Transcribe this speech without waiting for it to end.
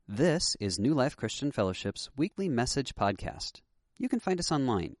This is New Life Christian Fellowship's weekly message podcast. You can find us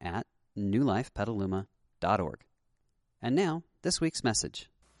online at newlifepetaluma.org. And now, this week's message.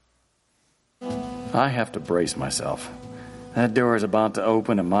 I have to brace myself. That door is about to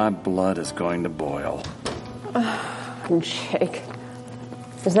open and my blood is going to boil. Jake,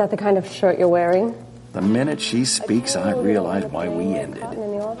 is that the kind of shirt you're wearing? The minute she speaks, I realize why we ended.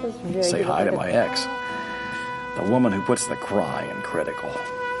 Say hi to my ex. The woman who puts the cry in critical.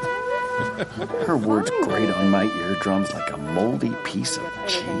 Her words grate on my eardrums like a moldy piece of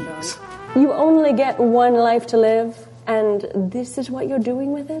cheese. You only get one life to live, and this is what you're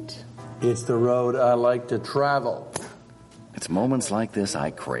doing with it? It's the road I like to travel. It's moments like this I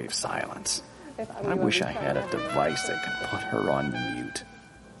crave silence. I wish I had a device that could put her on mute.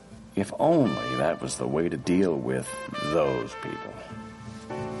 If only that was the way to deal with those people.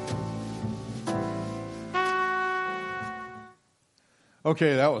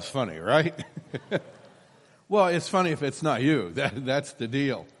 Okay, that was funny, right? Well, it's funny if it's not you. That's the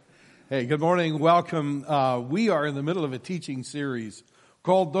deal. Hey, good morning. Welcome. We are in the middle of a teaching series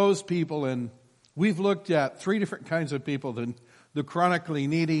called Those People, and we've looked at three different kinds of people, the chronically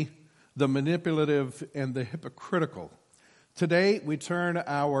needy, the manipulative, and the hypocritical. Today, we turn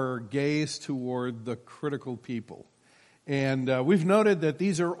our gaze toward the critical people. And we've noted that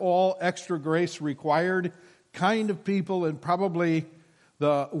these are all extra grace required kind of people, and probably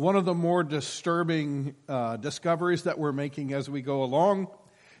one of the more disturbing discoveries that we're making as we go along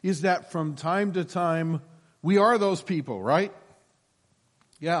is that from time to time, we are those people, right?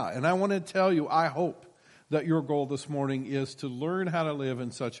 Yeah, and I want to tell you, I hope that your goal this morning is to learn how to live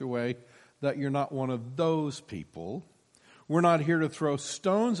in such a way that you're not one of those people. We're not here to throw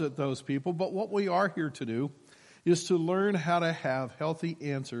stones at those people, but what we are here to do is to learn how to have healthy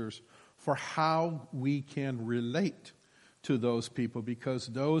answers for how we can relate to those people, because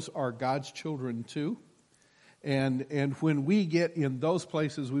those are God's children too. And when we get in those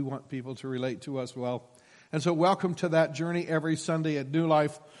places, we want people to relate to us well. And so welcome to that journey. Every Sunday at New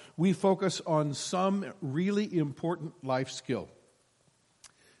Life, we focus on some really important life skill.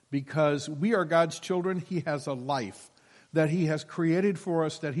 Because we are God's children, He has a life that He has created for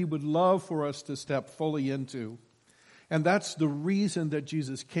us, that He would love for us to step fully into. And that's the reason that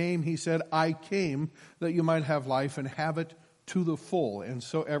Jesus came. He said, I came that you might have life and have it to the full. And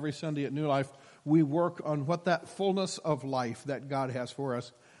so every Sunday at New Life, we work on what that fullness of life that God has for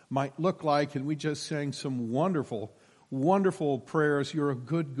us might look like. And we just sang some wonderful, wonderful prayers. You're a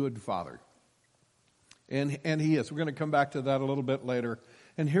good, good Father. And He is. We're going to come back to that a little bit later.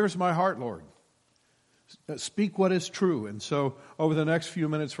 And here's my heart, Lord. Speak what is true. And so over the next few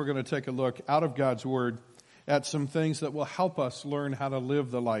minutes, we're going to take a look out of God's Word at some things that will help us learn how to live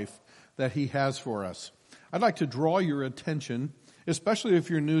the life that He has for us. I'd like to draw your attention, especially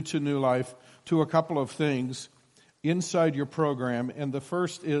if you're new to New Life, to a couple of things inside your program. And the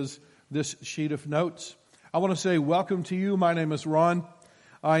first is this sheet of notes. I want to say welcome to you. My name is Ron.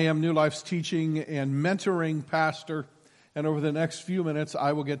 I am New Life's teaching and mentoring pastor. And over the next few minutes,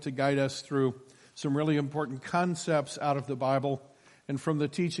 I will get to guide us through some really important concepts out of the Bible and from the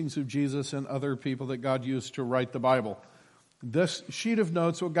teachings of Jesus and other people that God used to write the Bible. This sheet of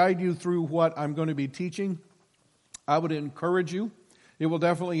notes will guide you through what I'm going to be teaching. I would encourage you. It will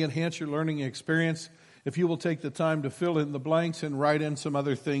definitely enhance your learning experience if you will take the time to fill in the blanks and write in some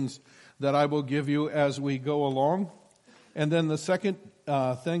other things that I will give you as we go along. And then the second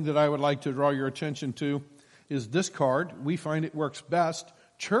thing that I would like to draw your attention to is this card. We find it works best,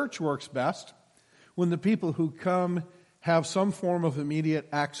 church works best, when the people who come have some form of immediate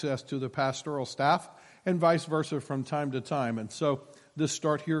access to the pastoral staff, and vice versa from time to time. And so this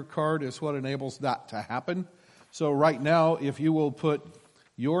Start Here card is what enables that to happen. So right now, if you will put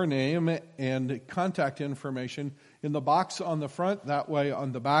your name and contact information in the box on the front, that way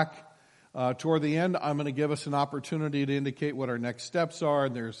on the back, toward the end, I'm going to give us an opportunity to indicate what our next steps are.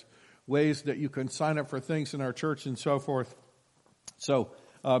 And there's ways that you can sign up for things in our church and so forth. So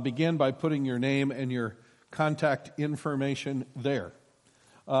begin by putting your name and your contact information there.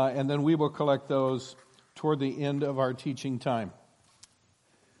 And then we will collect those toward the end of our teaching time.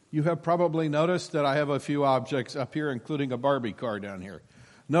 You have probably noticed that I have a few objects up here, including a Barbie car down here.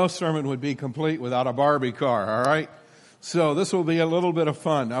 No sermon would be complete without a Barbie car, all right? So this will be a little bit of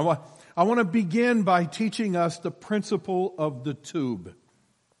fun. I want to begin by teaching us the principle of the tube.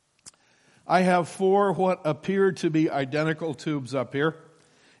 I have 4 what appear to be identical tubes up here.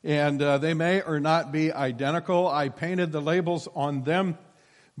 And they may or not be identical. I painted the labels on them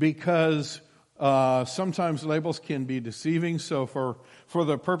because sometimes labels can be deceiving. So for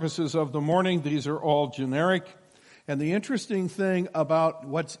the purposes of the morning, these are all generic. And the interesting thing about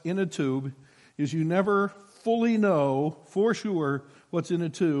what's in a tube is you never fully know for sure what's in a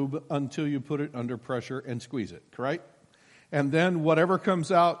tube until you put it under pressure and squeeze it, correct? And then whatever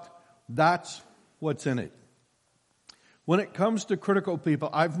comes out, that's what's in it. When it comes to critical people,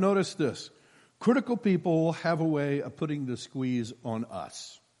 I've noticed this. Critical people have a way of putting the squeeze on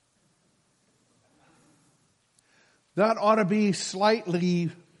us. That ought to be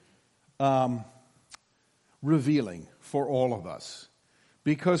slightly revealing for all of us.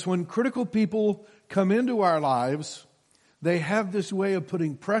 Because when critical people come into our lives, they have this way of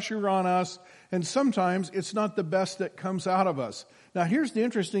putting pressure on us, and sometimes it's not the best that comes out of us. Now, here's the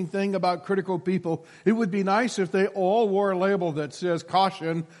interesting thing about critical people. It would be nice if they all wore a label that says,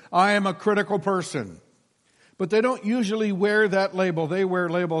 "Caution, I am a critical person." But they don't usually wear that label. They wear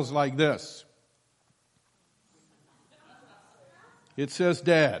labels like this. It says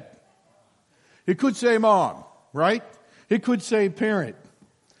dad. It could say mom, right? It could say parent.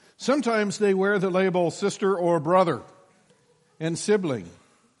 Sometimes they wear the label sister or brother and sibling.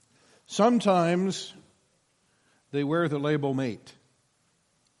 Sometimes they wear the label mate.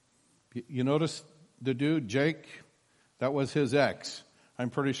 You notice the dude, Jake? That was his ex. I'm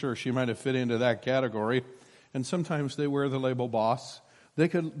pretty sure she might have fit into that category. And sometimes they wear the label boss. They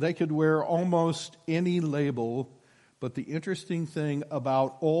could wear almost any label, but the interesting thing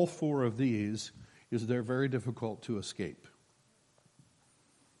about all four of these is they're very difficult to escape.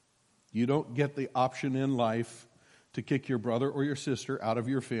 You don't get the option in life to kick your brother or your sister out of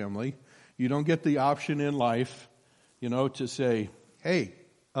your family. You don't get the option in life, to say, "Hey,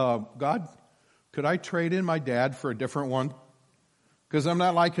 God, could I trade in my dad for a different one? Because I'm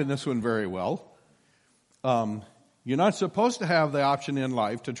not liking this one very well." You're not supposed to have the option in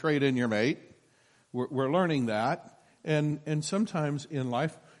life to trade in your mate. We're learning that. And sometimes in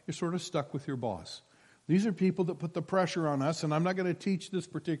life, you're sort of stuck with your boss. These are people that put the pressure on us, and I'm not going to teach this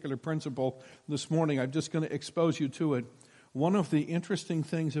particular principle this morning. I'm just going to expose you to it. One of the interesting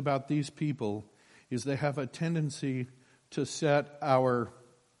things about these people is they have a tendency to set to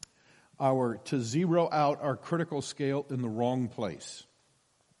zero out our critical scale in the wrong place.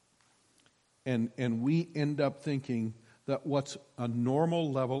 And we end up thinking that what's a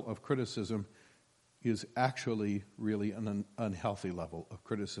normal level of criticism is actually really an unhealthy level of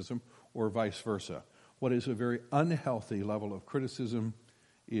criticism, or vice versa. What is a very unhealthy level of criticism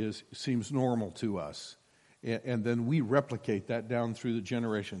seems normal to us. And then we replicate that down through the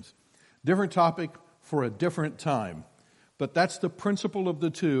generations. Different topic for a different time. But that's the principle of the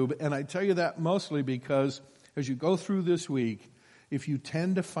tube. And I tell you that mostly because as you go through this week, if you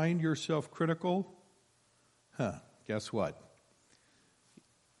tend to find yourself critical, guess what?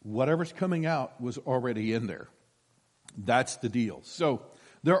 Whatever's coming out was already in there. That's the deal. So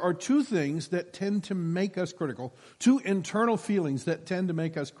there are two things that tend to make us critical, two internal feelings that tend to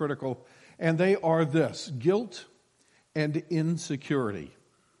make us critical, and they are this: guilt and insecurity.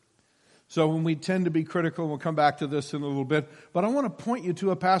 So when we tend to be critical, we'll come back to this in a little bit, but I want to point you to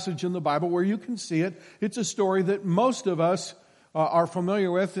a passage in the Bible where you can see it. It's a story that most of us are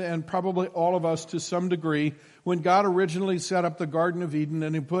familiar with, and probably all of us to some degree. When God originally set up the Garden of Eden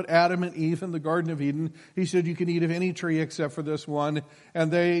and He put Adam and Eve in the Garden of Eden, He said you can eat of any tree except for this one.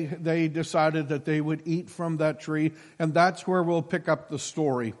 And they decided that they would eat from that tree. And that's where we'll pick up the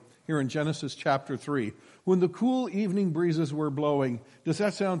story here in Genesis chapter 3. When the cool evening breezes were blowing, does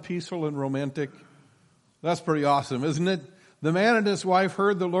that sound peaceful and romantic? That's pretty awesome, isn't it? The man and his wife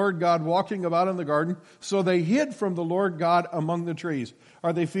heard the Lord God walking about in the garden, so they hid from the Lord God among the trees.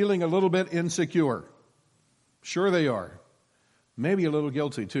 Are they feeling a little bit insecure? Sure they are. Maybe a little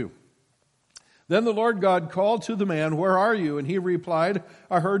guilty too. Then the Lord God called to the man, "Where are you?" And he replied,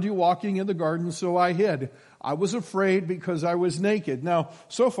 "I heard you walking in the garden, so I hid. I was afraid because I was naked." Now,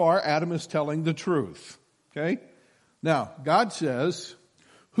 so far, Adam is telling the truth. Okay? Now, God says,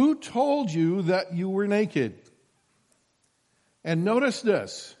 "Who told you that you were naked?" And notice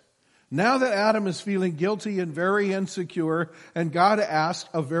this. Now that Adam is feeling guilty and very insecure, and God asked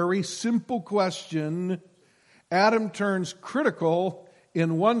a very simple question, Adam turns critical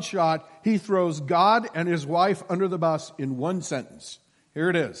in one shot. He throws God and his wife under the bus in one sentence.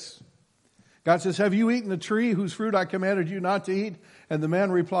 Here it is. God says, "Have you eaten the tree whose fruit I commanded you not to eat?" And the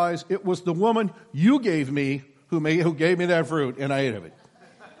man replies, "It was the woman you gave me who gave me that fruit, and I ate of it."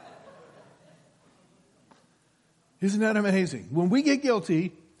 Isn't that amazing? When we get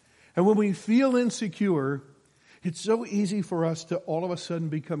guilty and when we feel insecure, it's so easy for us to all of a sudden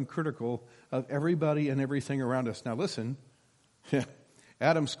become critical of everybody and everything around us. Now listen,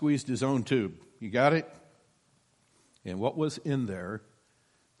 Adam squeezed his own tube. You got it? And what was in there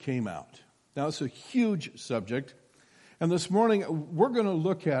came out. Now it's a huge subject, And this morning, we're going to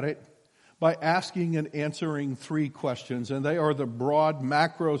look at it by asking and answering 3 questions. And they are the broad,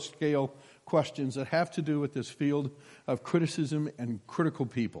 macro-scale questions that have to do with this field of criticism and critical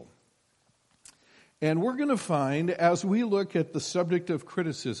people. And we're going to find, as we look at the subject of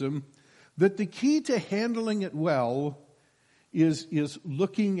criticism, that the key to handling it well is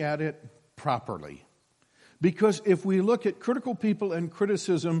looking at it properly. Because if we look at critical people and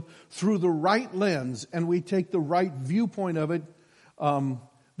criticism through the right lens and we take the right viewpoint of it,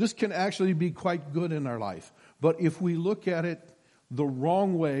 this can actually be quite good in our life. But if we look at it the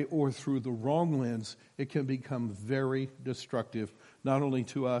wrong way or through the wrong lens, it can become very destructive, not only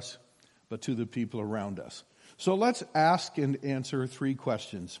to us, but to the people around us. So let's ask and answer 3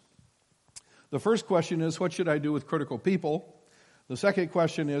 questions. The first question is, what should I do with critical people? The second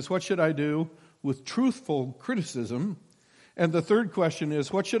question is, what should I do with truthful criticism? And the third question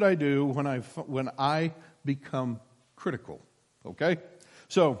is, what should I do when I become critical? Okay?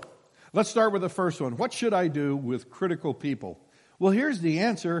 So, let's start with the first one. What should I do with critical people? Well, here's the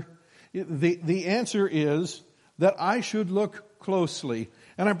answer. The answer is that I should look closely.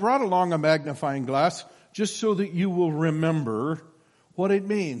 And I brought along a magnifying glass just so that you will remember what it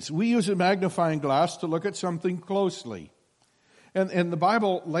means. We use a magnifying glass to look at something closely. And the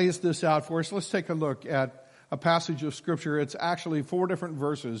Bible lays this out for us. Let's take a look at a passage of Scripture. It's actually 4 different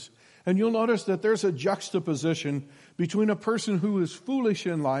verses. And you'll notice that there's a juxtaposition between a person who is foolish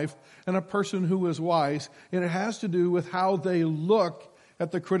in life and a person who is wise. And it has to do with how they look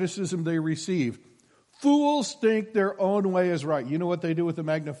at the criticism they receive. Fools think their own way is right. You know what they do with the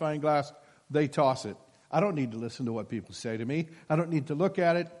magnifying glass? They toss it. I don't need to listen to what people say to me. I don't need to look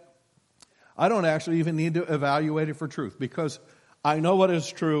at it. I don't actually even need to evaluate it for truth because I know what is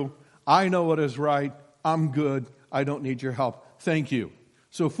true. I know what is right. I'm good. I don't need your help. Thank you.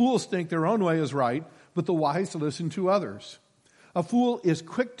 So fools think their own way is right, but the wise listen to others. A fool is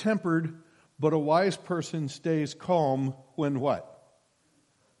quick-tempered, but a wise person stays calm when what?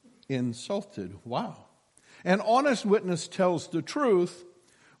 Insulted. Wow. An honest witness tells the truth,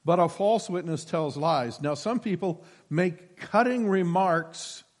 but a false witness tells lies. Now, some people make cutting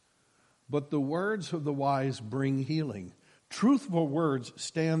remarks, but the words of the wise bring healing. Truthful words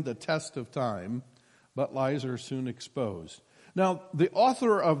stand the test of time, but lies are soon exposed. Now, the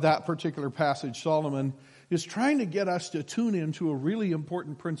author of that particular passage, Solomon, is trying to get us to tune into a really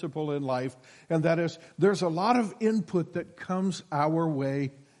important principle in life, and that is there's a lot of input that comes our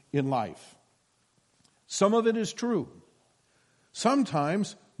way in life. Some of it is true.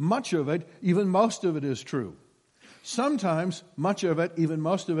 Sometimes, much of it, even most of it is true. Sometimes, much of it, even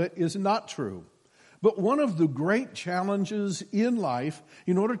most of it, is not true. But one of the great challenges in life,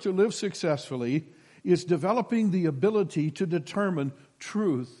 in order to live successfully, is developing the ability to determine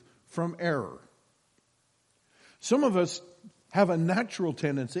truth from error. Some of us have a natural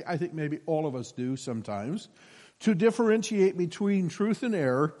tendency, I think maybe all of us do sometimes, to differentiate between truth and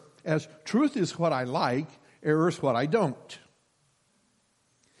error as truth is what I like, error is what I don't.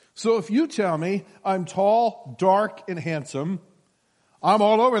 So if you tell me I'm tall, dark, and handsome, I'm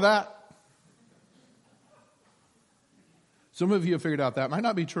all over that. Some of you have figured out that might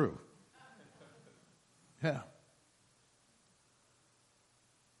not be true. Yeah.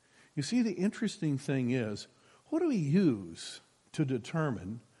 You see, the interesting thing is, what do we use to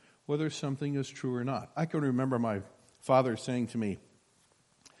determine whether something is true or not? I can remember my father saying to me,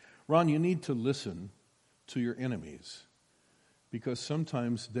 Ron, you need to listen to your enemies because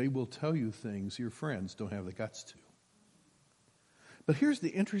sometimes they will tell you things your friends don't have the guts to. But here's the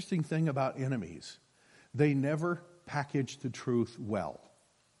interesting thing about enemies. They never package the truth well.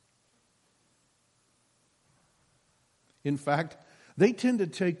 In fact, they tend to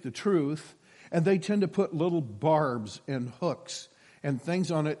take the truth and they tend to put little barbs and hooks and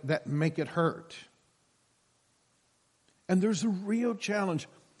things on it that make it hurt. And there's a real challenge.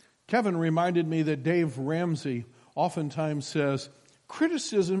 Kevin reminded me that Dave Ramsey oftentimes says,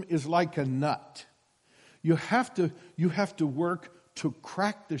 criticism is like a nut. You have to work to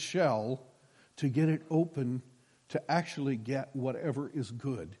crack the shell to get it open to actually get whatever is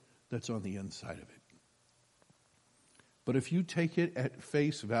good that's on the inside of it. But if you take it at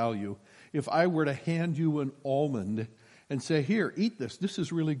face value, if I were to hand you an almond and say, here, eat this, this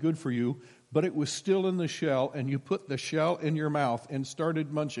is really good for you, but it was still in the shell, and you put the shell in your mouth and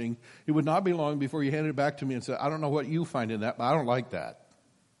started munching, it would not be long before you handed it back to me and said, I don't know what you find in that, but I don't like that.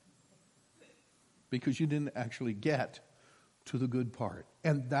 Because you didn't actually get to the good part.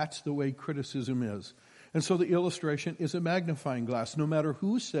 And that's the way criticism is. And so the illustration is a magnifying glass. No matter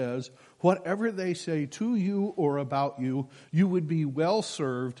who says, whatever they say to you or about you, you would be well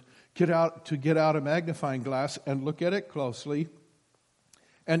served get out a magnifying glass and look at it closely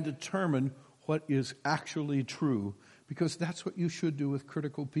and determine what is actually true, because that's what you should do with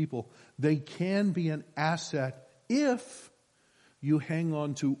critical people. They can be an asset if you hang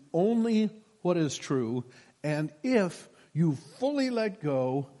on to only what is true, and if you fully let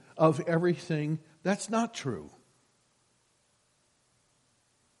go of everything that's not true.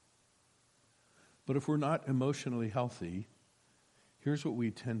 But if we're not emotionally healthy, here's what we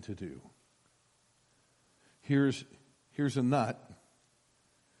tend to do. Here's a nut,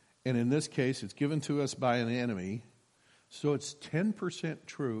 and in this case, it's given to us by an enemy, so it's 10%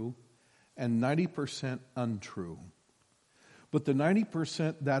 true and 90% untrue. But the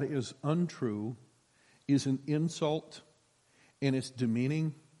 90% that is untrue is an insult, and it's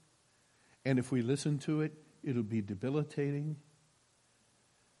demeaning, and if we listen to it, it'll be debilitating.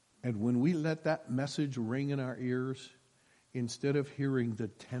 And when we let that message ring in our ears, instead of hearing the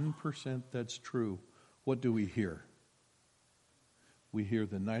 10% that's true, what do we hear? We hear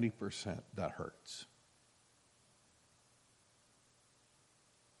the 90% that hurts.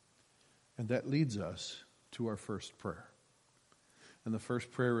 And that leads us to our first prayer. And the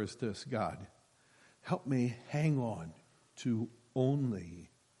first prayer is this: God, help me hang on to only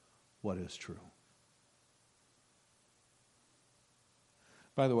what is true.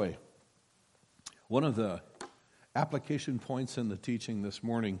 By the way, one of the application points in the teaching this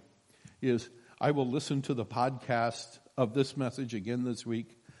morning is I will listen to the podcast of this message again this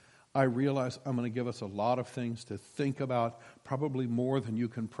week. I realize I'm going to give us a lot of things to think about, probably more than you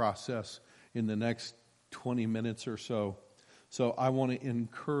can process in the next 20 minutes or so. So I want to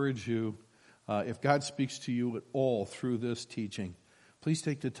encourage you, if God speaks to you at all through this teaching, please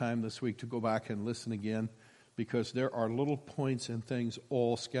take the time this week to go back and listen again, because there are little points and things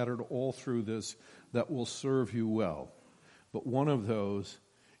all scattered all through this that will serve you well. But one of those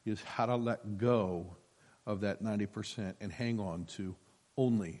is how to let go of that 90% and hang on to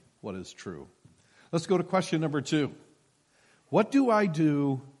only what is true. Let's go to question number 2. What do I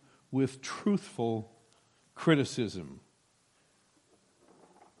do with truthful criticism?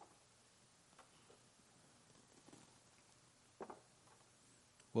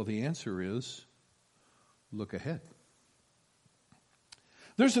 Well, the answer is look ahead.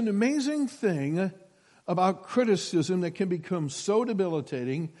 There's an amazing thing about criticism that can become so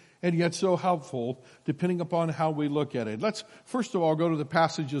debilitating and yet so helpful, depending upon how we look at it. Let's first of all go to the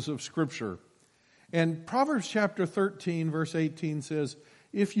passages of Scripture. And Proverbs chapter 13, verse 18 says,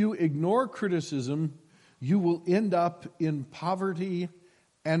 if you ignore criticism, you will end up in poverty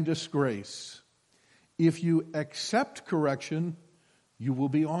and disgrace. If you accept correction, you will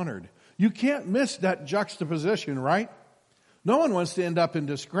be honored. You can't miss that juxtaposition, right? No one wants to end up in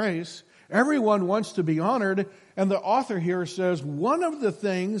disgrace. Everyone wants to be honored. And the author here says one of the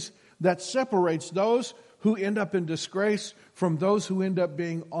things that separates those who end up in disgrace from those who end up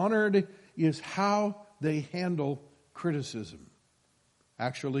being honored is how they handle criticism.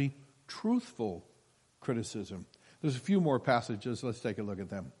 Actually, truthful criticism. There's a few more passages. Let's take a look at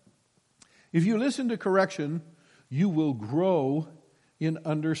them. If you listen to correction, you will grow in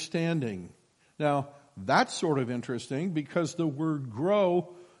understanding. Now, that's sort of interesting because the word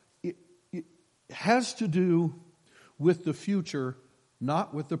grow it has to do with the future,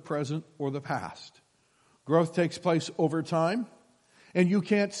 not with the present or the past. Growth takes place over time, and you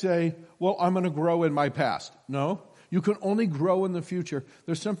can't say, well, I'm going to grow in my past. No, you can only grow in the future.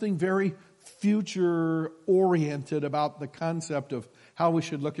 There's something very future-oriented about the concept of how we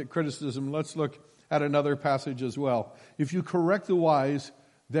should look at criticism. Let's look at another passage as well. If you correct the wise,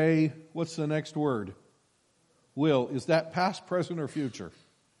 they, what's the next word? Will. Is that past, present, or future?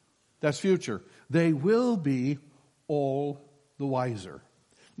 That's future. They will be all the wiser.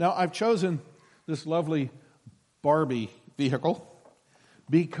 Now, I've chosen this lovely Barbie vehicle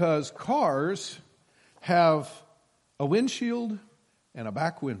because cars have a windshield and a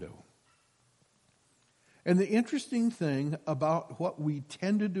back window. And the interesting thing about what we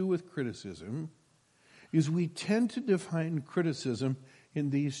tend to do with criticism is we tend to define criticism in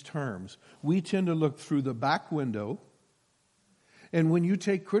these terms. We tend to look through the back window, and when you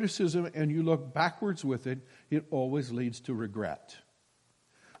take criticism and you look backwards with it, it always leads to regret.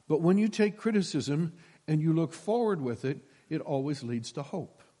 But when you take criticism and you look forward with it, it always leads to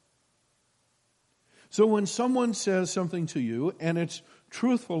hope. So when someone says something to you and it's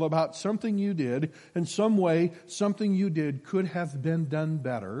truthful about something you did, in some way something you did could have been done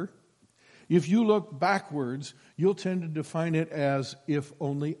better, if you look backwards, you'll tend to define it as if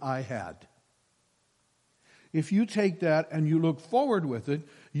only I had. If you take that and you look forward with it,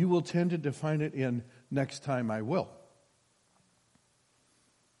 you will tend to define it in next time I will.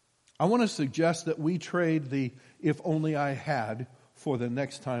 I want to suggest that we trade the "if only I had" for "the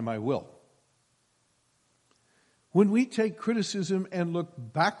next time I will." When we take criticism and look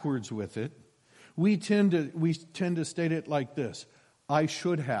backwards with it, we tend to state it like this: I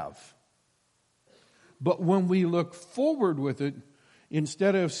should have. But when we look forward with it,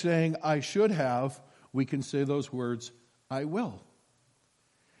 instead of saying I should have, we can say those words, I will.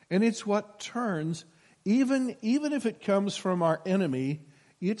 And it's what turns, even if it comes from our enemy,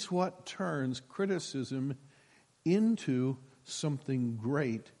 it's what turns criticism into something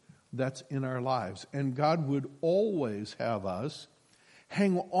great that's in our lives. And God would always have us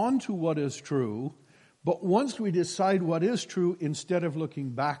hang on to what is true, but once we decide what is true, instead of looking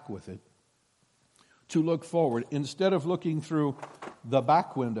back with it, to look forward. Instead of looking through the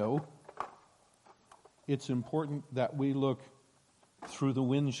back window, it's important that we look through the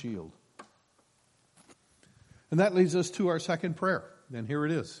windshield. And that leads us to our second prayer. And here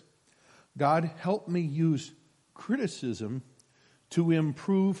it is. God, help me use criticism to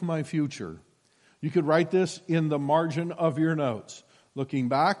improve my future. You could write this in the margin of your notes. Looking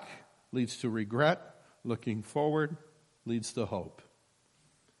back leads to regret. Looking forward leads to hope.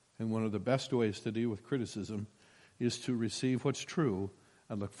 And one of the best ways to deal with criticism is to receive what's true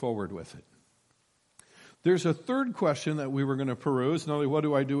and look forward with it. There's a third question that we were going to peruse. Not only what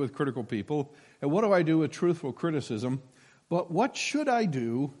do I do with critical people, and what do I do with truthful criticism, but what should I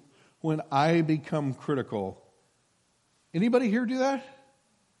do when I become critical? Anybody here do that?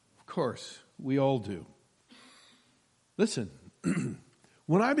 Of course, we all do. Listen,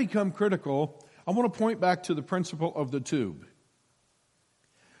 when I become critical, I want to point back to the principle of the tube.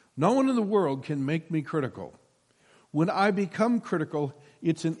 No one in the world can make me critical. When I become critical,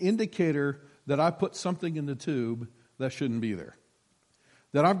 it's an indicator that I put something in the tube that shouldn't be there.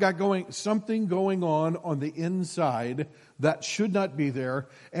 That I've got something going on the inside that should not be there.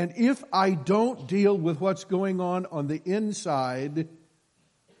 And if I don't deal with what's going on the inside,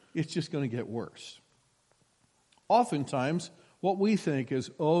 it's just going to get worse. Oftentimes, what we think is,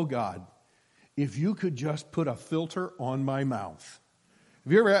 oh God, if you could just put a filter on my mouth.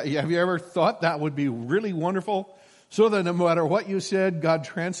 Have you ever thought that would be really wonderful? So that no matter what you said, God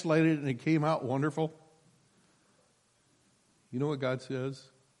translated it and it came out wonderful? You know what God says?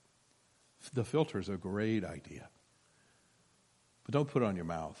 The filter is a great idea. But don't put it on your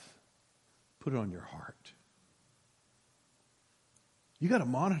mouth. Put it on your heart. You got to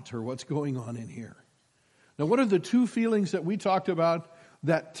monitor what's going on in here. Now, what are the two feelings that we talked about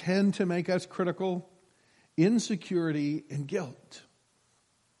that tend to make us critical? Insecurity and guilt.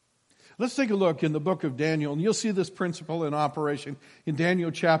 Let's take a look in the book of Daniel, and you'll see this principle in operation in Daniel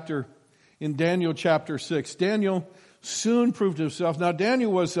chapter 6. Daniel soon proved himself. Now,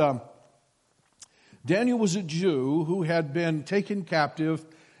 Daniel was a Jew who had been taken captive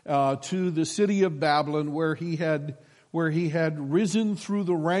to the city of Babylon, where he had risen through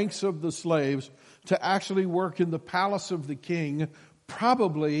the ranks of the slaves to actually work in the palace of the king,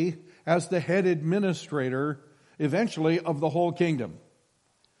 probably as the head administrator, eventually, of the whole kingdom.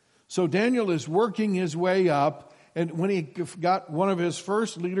 So Daniel is working his way up, and when he got one of his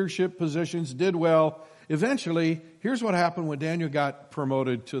first leadership positions, did well, eventually, here's what happened when Daniel got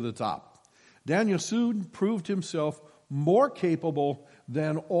promoted to the top. Daniel soon proved himself more capable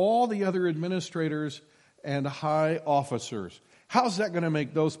than all the other administrators and high officers. How's that going to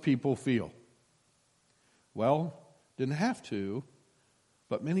make those people feel? Well, didn't have to,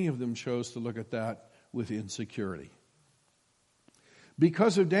 but many of them chose to look at that with insecurity.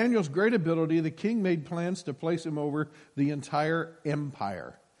 Because of Daniel's great ability, the king made plans to place him over the entire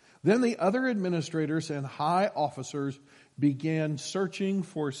empire. Then the other administrators and high officers began searching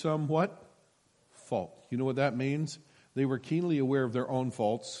for some what? Fault. You know what that means? They were keenly aware of their own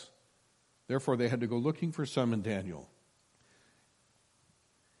faults. Therefore, they had to go looking for some in Daniel.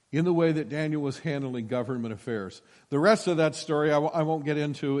 In the way that Daniel was handling government affairs. The rest of that story I won't get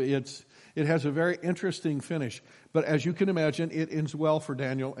into. It has a very interesting finish. But as you can imagine, it ends well for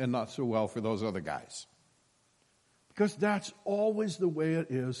Daniel and not so well for those other guys. Because that's always the way it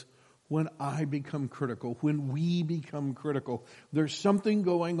is when I become critical, when we become critical. There's something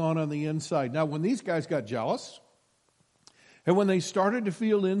going on the inside. Now, when these guys got jealous, and when they started to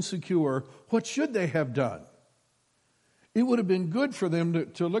feel insecure, what should they have done? It would have been good for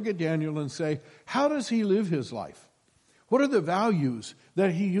them to look at Daniel and say, how does he live his life? What are the values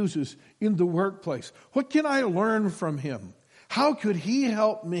that he uses in the workplace? What can I learn from him? How could he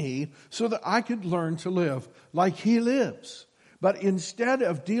help me so that I could learn to live like he lives? But instead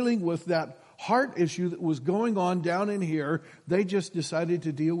of dealing with that heart issue that was going on down in here, they just decided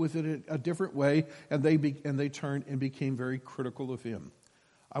to deal with it a different way, and they turned and became very critical of him.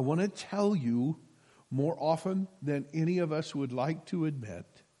 I want to tell you, more often than any of us would like to admit,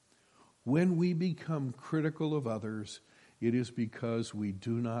 when we become critical of others, it is because we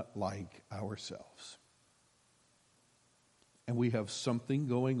do not like ourselves. And we have something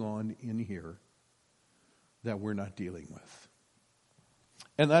going on in here that we're not dealing with.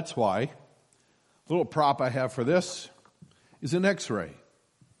 And that's why the little prop I have for this is an X-ray.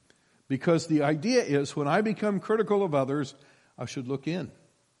 Because the idea is when I become critical of others, I should look in.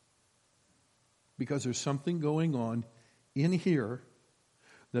 Because there's something going on in here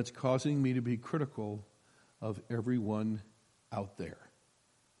that's causing me to be critical of everyone out there.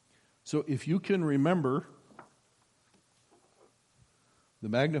 So if you can remember the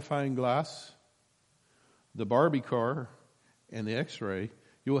magnifying glass, the Barbie car, and the X-ray,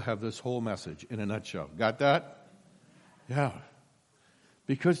 you'll have this whole message in a nutshell. Got that? Yeah.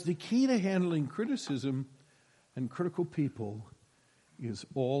 Because the key to handling criticism and critical people is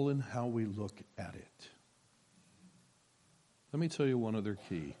all in how we look at it. Let me tell you one other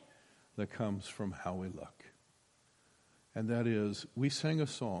key that comes from how we look. And that is, we sang a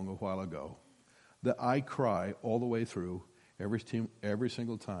song a while ago that I cry all the way through every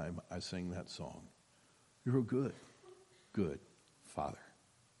single time I sing that song. You're a good, good Father.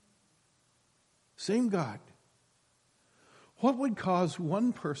 Same God. What would cause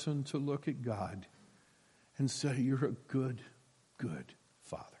one person to look at God and say, you're a good, good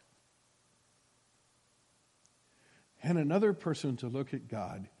Father? And another person to look at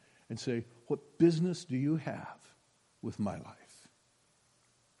God and say, what business do you have with my life?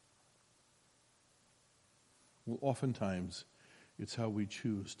 Well, oftentimes, it's how we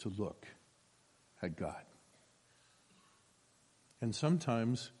choose to look at God. And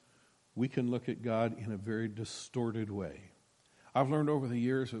sometimes we can look at God in a very distorted way. I've learned over the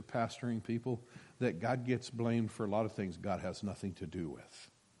years of pastoring people that God gets blamed for a lot of things God has nothing to do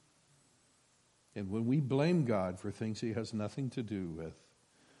with. And when we blame God for things he has nothing to do with,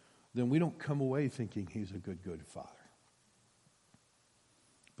 then we don't come away thinking he's a good, good Father.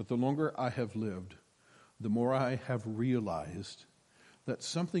 But the longer I have lived, the more I have realized that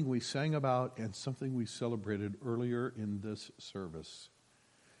something we sang about and something we celebrated earlier in this service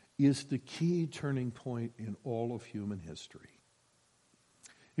is the key turning point in all of human history.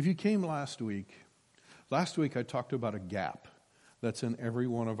 If you came last week I talked about a gap that's in every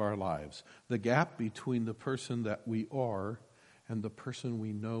one of our lives. The gap between the person that we are and the person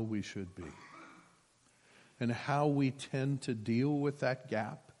we know we should be. And how we tend to deal with that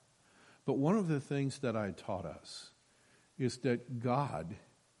gap. But one of the things that I taught us is that God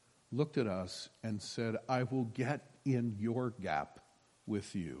looked at us and said, I will get in your gap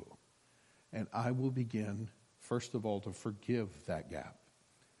with you. And I will begin, first of all, to forgive that gap.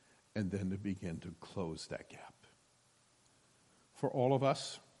 And then to begin to close that gap. For all of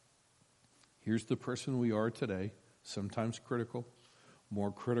us, here's the person we are today, sometimes critical,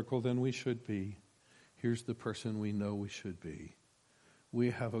 more critical than we should be. Here's the person we know we should be.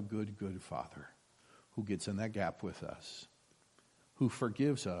 We have a good, good Father who gets in that gap with us, who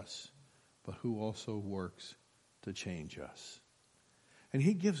forgives us, but who also works to change us. And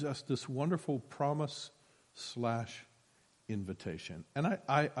he gives us this wonderful promise / invitation. And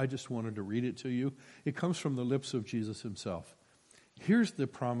I just wanted to read it to you. It comes from the lips of Jesus himself. Here's the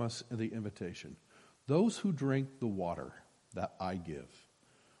promise and the invitation. Those who drink the water that I give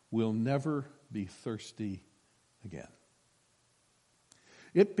will never be thirsty again.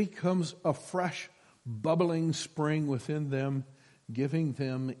 It becomes a fresh, bubbling spring within them, giving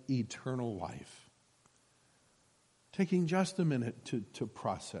them eternal life. Taking just a minute to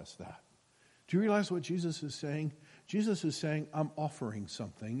process that. Do you realize what Jesus is saying? Jesus is saying, I'm offering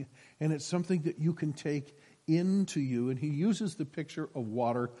something, and it's something that you can take into you. And he uses the picture of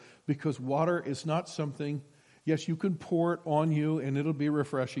water because water is not something, yes, you can pour it on you and it'll be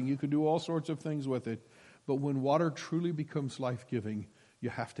refreshing. You can do all sorts of things with it. But when water truly becomes life-giving, you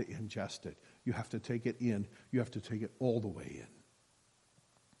have to ingest it. You have to take it in. You have to take it all the way in.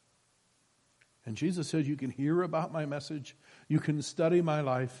 And Jesus said, you can hear about my message. You can study my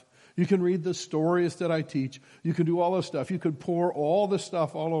life. You can read the stories that I teach. You can do all this stuff. You can pour all this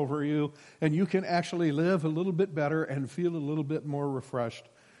stuff all over you, and you can actually live a little bit better and feel a little bit more refreshed.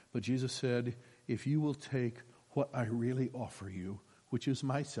 But Jesus said, if you will take what I really offer you, which is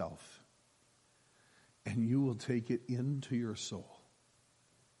myself, and you will take it into your soul,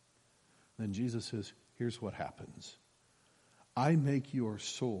 then Jesus says, here's what happens. I make your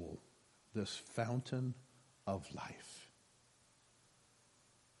soul this fountain of life.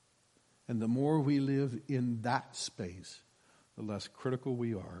 And the more we live in that space, the less critical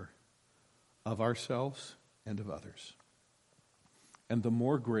we are of ourselves and of others. and the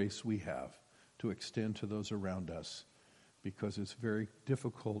more grace we have to extend to those around us, because it's very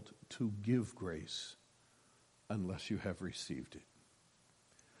difficult to give grace unless you have received it.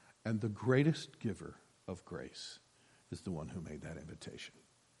 And the greatest giver of grace is the one who made that invitation.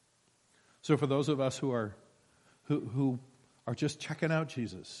 So for those of us who are just checking out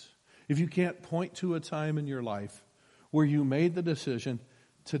Jesus, if you can't point to a time in your life where you made the decision,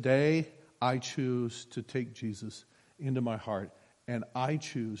 today I choose to take Jesus into my heart, and I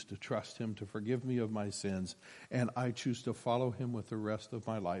choose to trust him to forgive me of my sins, and I choose to follow him with the rest of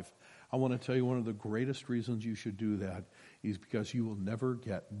my life, I want to tell you one of the greatest reasons you should do that is because you will never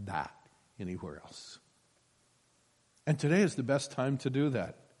get that anywhere else. And today is the best time to do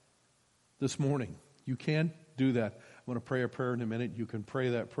that. This morning, you can do that. I'm going to pray a prayer in a minute. You can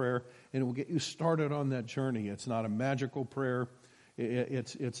pray that prayer, and it will get you started on that journey. It's not a magical prayer.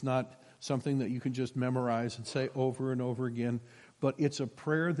 It's not something that you can just memorize and say over and over again, but it's a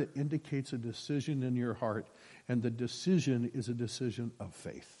prayer that indicates a decision in your heart, and the decision is a decision of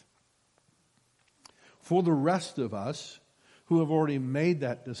faith. For the rest of us who have already made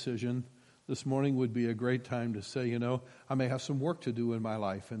that decision, this morning would be a great time to say, I may have some work to do in my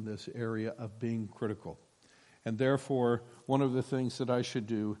life in this area of being critical. And therefore, one of the things that I should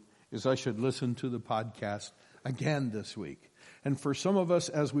do is I should listen to the podcast again this week. And for some of us,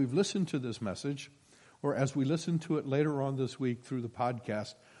 as we've listened to this message, or as we listen to it later on this week through the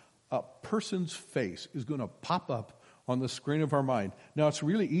podcast, a person's face is going to pop up on the screen of our mind. Now, it's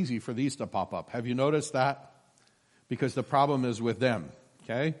really easy for these to pop up. Have you noticed that? Because the problem is with them,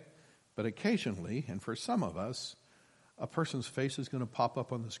 okay? But occasionally, and for some of us, a person's face is going to pop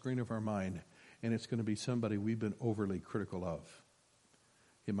up on the screen of our mind, and it's going to be somebody we've been overly critical of.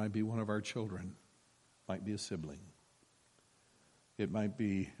 It might be one of our children, might be a sibling. It might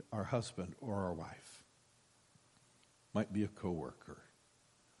be our husband or our wife. Might be a coworker.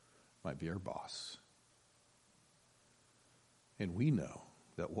 Might be our boss. And we know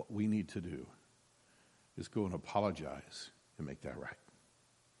that what we need to do is go and apologize and make that right.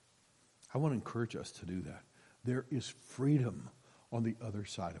 I want to encourage us to do that. There is freedom on the other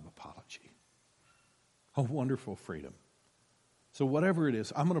side of apology. A wonderful freedom. So whatever it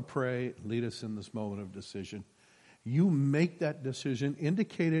is, I'm going to pray, lead us in this moment of decision. You make that decision,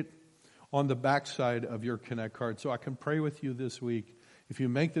 indicate it on the backside of your Connect card so I can pray with you this week. If you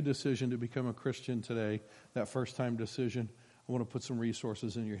make the decision to become a Christian today, that first time decision, I want to put some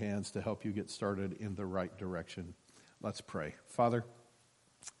resources in your hands to help you get started in the right direction. Let's pray. Father,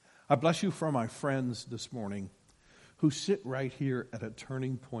 I bless you for my friends this morning who sit right here at a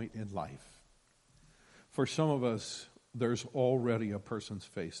turning point in life. For some of us, there's already a person's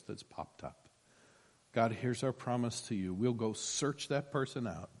face that's popped up. God, here's our promise to you. We'll go search that person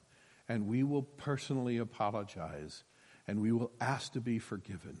out, and we will personally apologize, and we will ask to be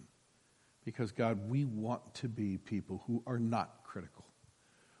forgiven. Because, God, we want to be people who are not critical.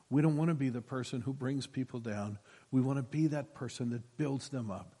 We don't want to be the person who brings people down. We want to be that person that builds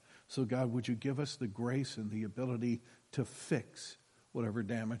them up. So, God, would you give us the grace and the ability to fix whatever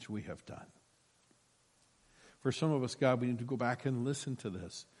damage we have done? For some of us, God, we need to go back and listen to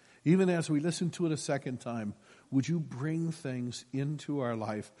this. Even as we listen to it a second time, would you bring things into our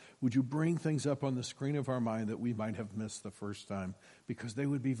life? Would you bring things up on the screen of our mind that we might have missed the first time? Because they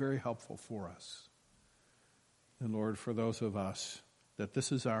would be very helpful for us. And Lord, for those of us that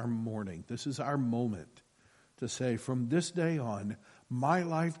this is our morning, this is our moment to say, from this day on, my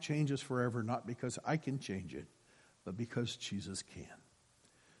life changes forever, not because I can change it, but because Jesus can.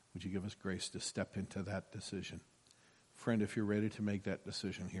 Would you give us grace to step into that decision? Friend, if you're ready to make that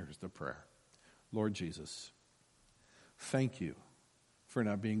decision, here's the prayer. Lord Jesus, thank you for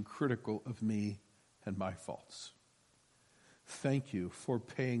not being critical of me and my faults. Thank you for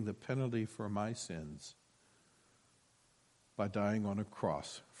paying the penalty for my sins by dying on a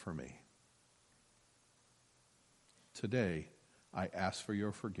cross for me. Today, I ask for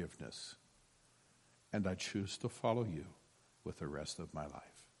your forgiveness, and I choose to follow you with the rest of my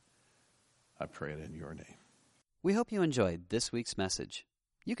life. I pray it in your name. We hope you enjoyed this week's message.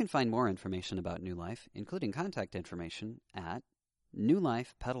 You can find more information about New Life, including contact information, at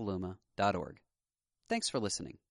newlifepetaluma.org. Thanks for listening.